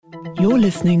You're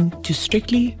listening to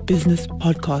Strictly Business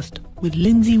Podcast with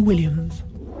Lindsay Williams.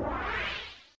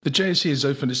 The JSE has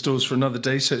opened its doors for another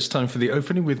day, so it's time for the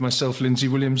opening with myself, Lindsay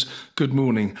Williams. Good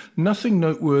morning. Nothing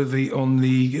noteworthy on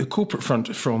the corporate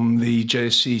front from the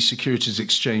JSE Securities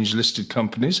Exchange listed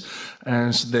companies,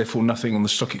 and therefore nothing on the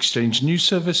Stock Exchange News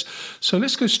Service. So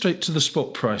let's go straight to the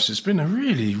spot price. It's been a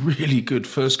really good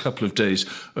first couple of days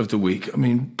of the week. I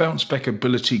mean, bounce back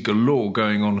ability galore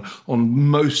going on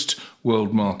most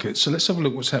world markets. So let's have a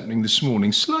look what's happening this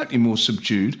morning. Slightly more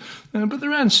subdued, but the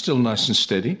rand's still nice and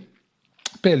steady.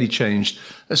 Barely changed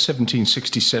at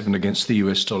 17.67 against the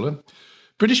US dollar.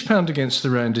 British pound against the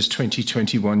rand is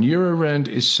 20.21. Euro rand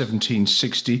is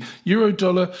 17.60. Euro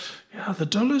dollar, the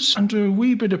dollar's under a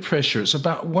wee bit of pressure. It's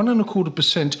about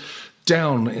 1.25%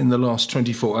 down in the last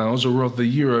 24 hours, or rather the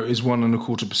euro is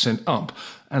 1.25% up.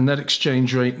 And that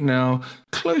exchange rate now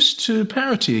close to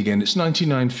parity again. It's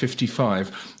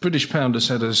 99.55. British pound has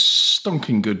had a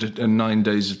stonking good 9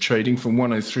 days of trading from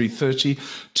 103.30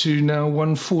 to now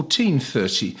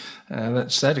 114.30.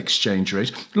 That's that exchange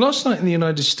rate. Last night in the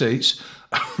United States,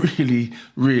 a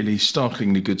really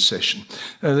startlingly good session.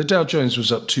 The Dow Jones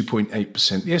was up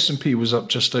 2.8%. The S&P was up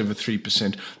just over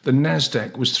 3%. The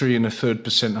Nasdaq was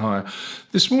 3.33% higher.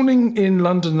 This morning in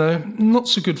London, though, not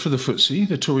so good for the FTSE.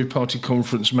 The Tory party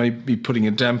conference may be putting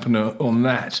a dampener on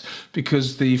that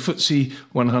because the FTSE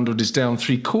 100 is down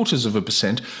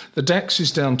 0.75%. The DAX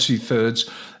is down 2/3.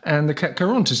 And the CAC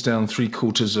 40 is down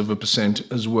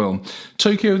 0.75% as well.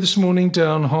 Tokyo this morning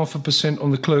down 0.5% on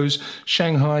the close.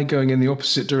 Shanghai going in the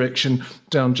opposite direction,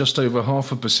 down just over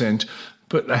 0.5%.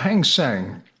 But the Hang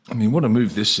Seng, I mean, what a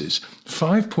move this is.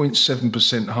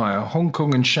 5.7% higher. Hong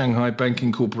Kong and Shanghai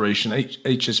Banking Corporation,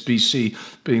 HSBC,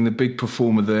 being the big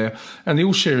performer there. And the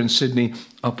all-share in Sydney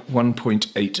up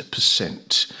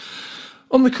 1.8%.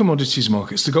 On the commodities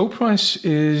markets, the gold price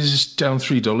is down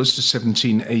 $3 to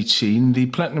 $17.18. The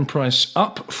platinum price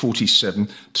up $47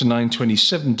 to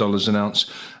 $927 an ounce,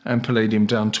 and palladium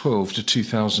down 12 to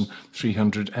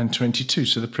 2,322.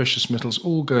 So the precious metals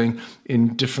all going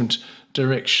in different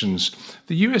directions.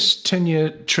 The US 10-year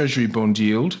Treasury bond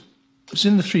yield was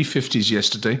in the 350s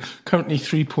yesterday, currently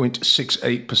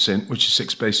 3.68%, which is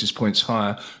 6 basis points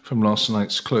higher from last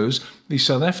night's close. The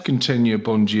South African 10-year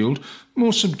bond yield,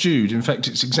 more subdued. In fact,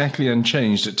 it's exactly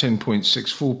unchanged at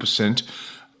 10.64%.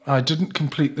 I didn't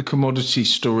complete the commodity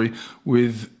story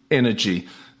with energy,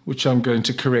 which I'm going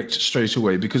to correct straight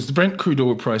away, because the Brent crude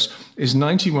oil price is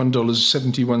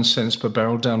 $91.71 per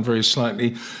barrel, down very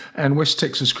slightly, and West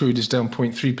Texas crude is down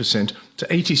 0.3% to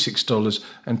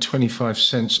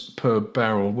 $86.25 per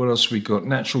barrel. What else we got?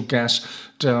 Natural gas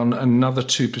down another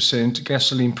 2%,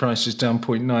 gasoline prices down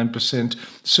 0.9%,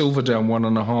 silver down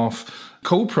 1.5%.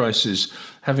 Coal prices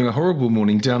having a horrible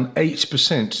morning, down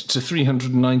 8% to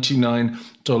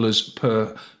 $399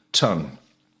 per tonne.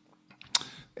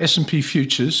 S&P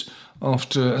futures,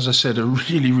 after, as I said, a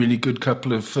really good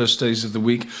couple of first days of the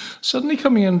week, suddenly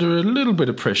coming under a little bit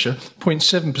of pressure,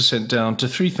 0.7% down to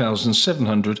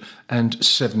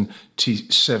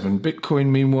 3,777.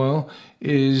 Bitcoin, meanwhile,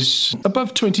 is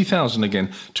above 20,000 again,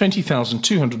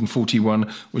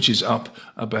 20,241, which is up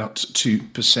about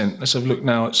 2%. Let's have a look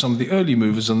now at some of the early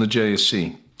movers on the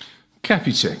JSE.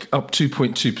 Capitec up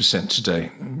 2.2%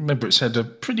 today. Remember, it's had a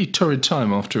pretty torrid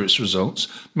time after its results,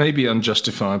 maybe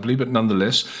unjustifiably, but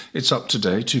nonetheless, it's up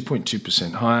today,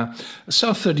 2.2% higher.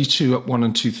 South 32 up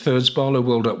 1 2/3, Barlow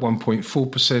World up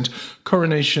 1.4%.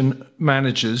 Coronation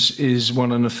Managers is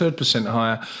 1 1/3%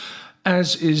 higher,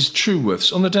 as is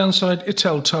Trueworths. On the downside,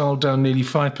 Italtile down nearly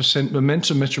 5%,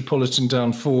 Momentum Metropolitan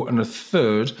down 4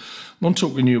 1/3,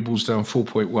 Montauk Renewables down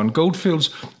 4.1%, Goldfields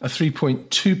a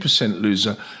 3.2%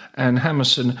 loser, and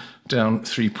Hammerson down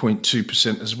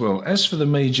 3.2% as well. As for the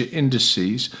major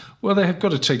indices, well, they have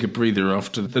got to take a breather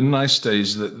after the nice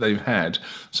days that they've had.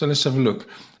 So let's have a look.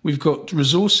 We've got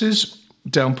resources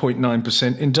down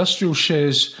 0.9%, industrial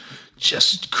shares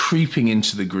just creeping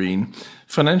into the green.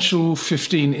 Financial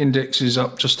 15 index is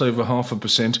up just over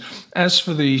 0.5%. As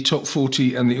for the top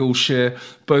 40 and the all share,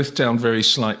 both down very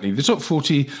slightly. The top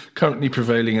 40 currently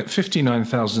prevailing at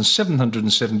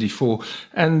 59,774,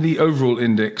 and the overall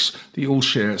index, the all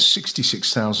share,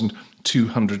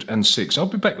 66,206. I'll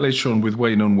be back later on with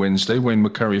Wayne on Wednesday, Wayne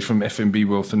McCurry from FNB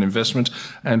Wealth and Investment,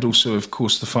 and also, of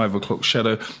course, the 5 o'clock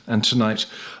shadow. And tonight,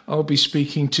 I'll be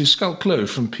speaking to Skulk Lowe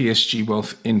from PSG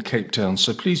Wealth in Cape Town.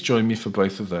 So please join me for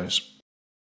both of those.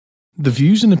 The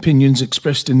views and opinions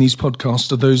expressed in these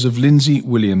podcasts are those of Lindsay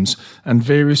Williams and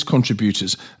various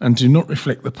contributors and do not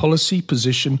reflect the policy,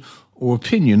 position, or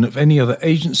opinion of any other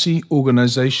agency,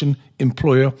 organisation,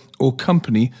 employer or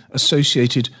company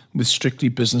associated with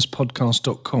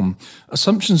strictlybusinesspodcast.com.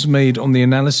 Assumptions made on the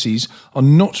analyses are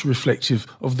not reflective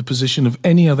of the position of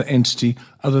any other entity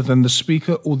other than the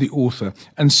speaker or the author.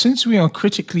 And since we are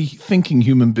critically thinking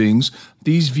human beings,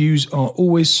 these views are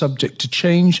always subject to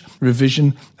change,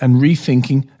 revision and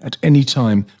rethinking at any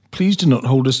time. Please do not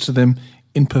hold us to them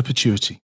in perpetuity.